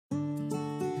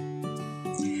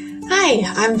Hi,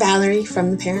 I'm Valerie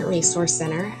from the Parent Resource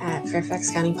Center at Fairfax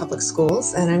County Public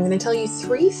Schools, and I'm going to tell you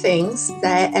 3 things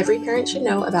that every parent should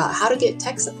know about how to get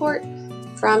tech support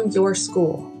from your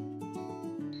school.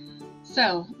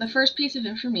 So, the first piece of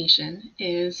information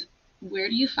is, where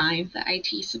do you find the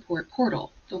IT support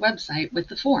portal, the website with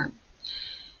the form?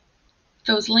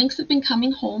 Those links have been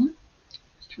coming home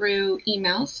through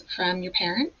emails from your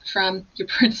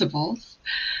principals,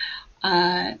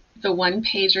 the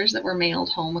one-pagers that were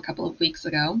mailed home a couple of weeks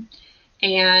ago,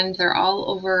 and they're all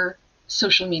over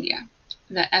social media.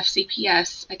 The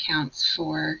FCPS accounts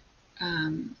for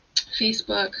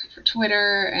Facebook, for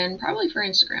Twitter, and probably for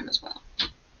Instagram as well.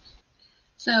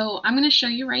 So I'm going to show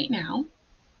you right now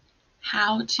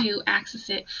how to access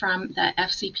it from the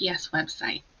FCPS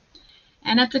website.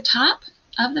 And at the top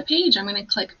of the page, I'm going to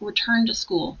click Return to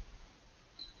School.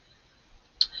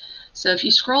 So if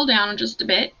you scroll down just a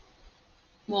bit,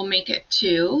 we'll make it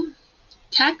to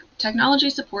Technology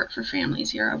Support for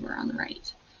Families here over on the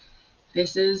right.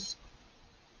 This is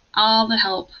all the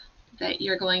help that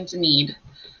you're going to need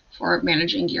for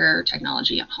managing your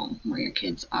technology at home where your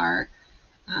kids are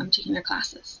taking their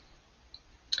classes.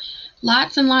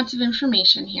 Lots and lots of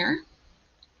information here.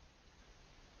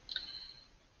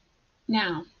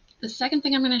 Now, the second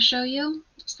thing I'm going to show you,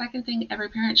 second thing every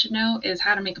parent should know, is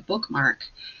how to make a bookmark.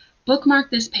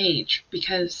 Bookmark this page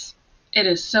because it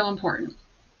is so important.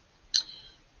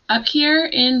 Up here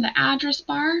in the address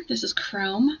bar, this is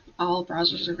Chrome. All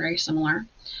browsers are very similar.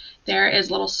 There is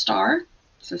a little star. It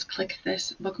says click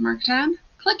this bookmark tab.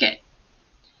 Click it.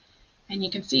 And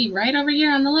you can see right over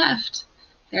here on the left,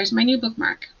 there's my new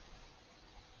bookmark.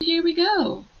 Here we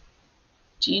go.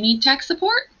 Do you need tech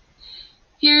support?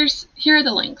 Here are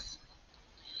the links.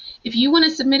 If you want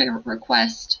to submit a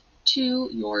request to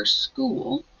your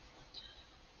school,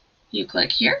 you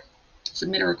click here,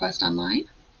 submit a request online.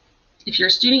 If you're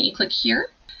a student, you click here,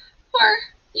 or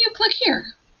you click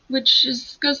here, which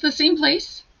goes to the same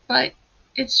place, but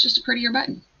it's just a prettier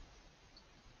button.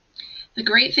 The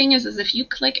great thing is if you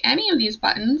click any of these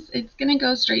buttons, it's going to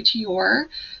go straight to your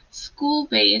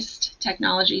school-based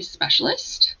technology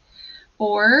specialist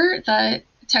or the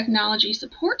technology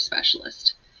support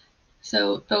specialist.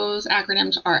 So those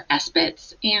acronyms are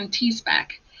SBITS and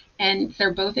TSPEC, and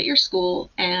they're both at your school,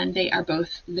 and they are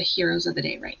both the heroes of the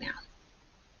day right now.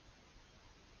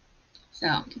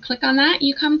 So click on that,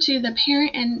 you come to the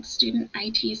Parent and Student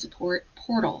IT Support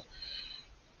portal.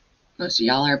 Most of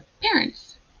y'all are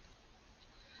parents.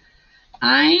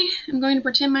 I am going to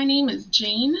pretend my name is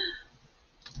Jane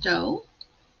Doe.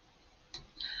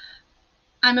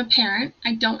 I'm a parent.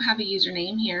 I don't have a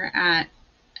username here at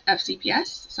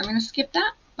FCPS, so I'm going to skip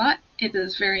that, but it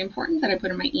is very important that I put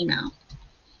in my email.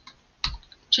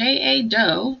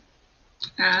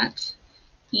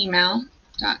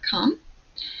 jadoe@email.com,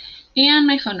 and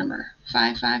my phone number,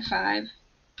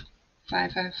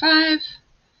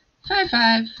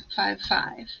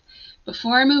 555-555-5555.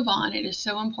 Before I move on, it is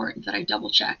so important that I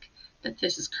double check that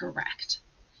this is correct.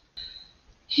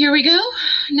 Here we go.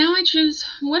 Now I choose,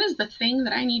 what is the thing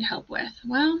that I need help with?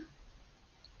 Well,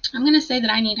 I'm going to say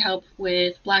that I need help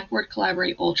with Blackboard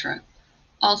Collaborate Ultra,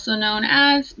 also known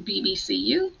as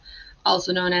BBCU,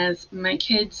 also known as My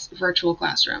Kids Virtual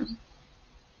Classroom.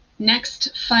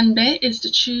 Next fun bit is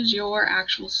to choose your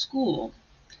actual school.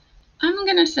 I'm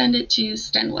going to send it to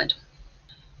Stenwood.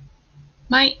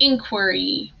 My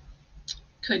inquiry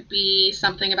could be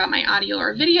something about my audio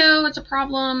or video. It's a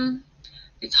problem.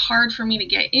 It's hard for me to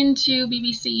get into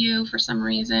BBCU for some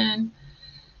reason.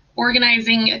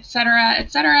 Organizing,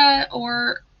 etc.,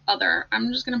 or other.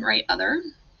 I'm just going to write other.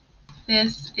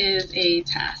 This is a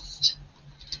test.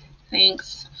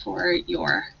 Thanks for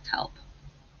your help.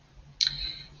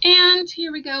 And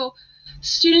here we go.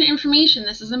 Student information.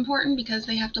 This is important because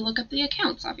they have to look up the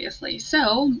accounts, obviously.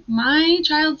 So my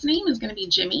child's name is going to be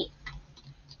Jimmy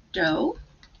Doe.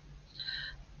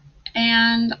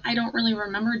 And I don't really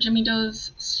remember Jimmy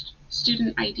Doe's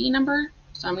student ID number,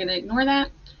 so I'm going to ignore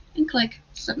that and click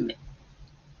Submit.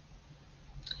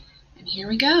 And here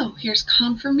we go. Here's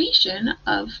confirmation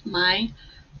of my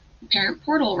parent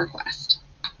portal request.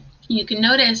 You can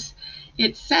notice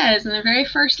it says in the very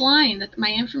first line that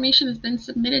my information has been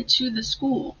submitted to the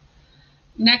school.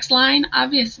 Next line,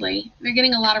 obviously, they're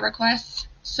getting a lot of requests,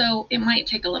 so it might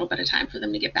take a little bit of time for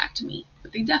them to get back to me,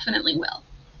 but they definitely will.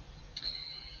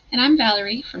 And I'm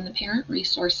Valerie from the Parent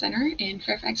Resource Center in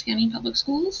Fairfax County Public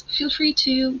Schools. Feel free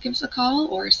to give us a call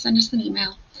or send us an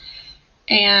email.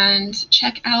 And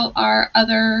check out our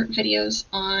other videos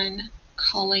on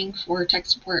calling for tech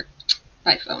support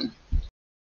by phone.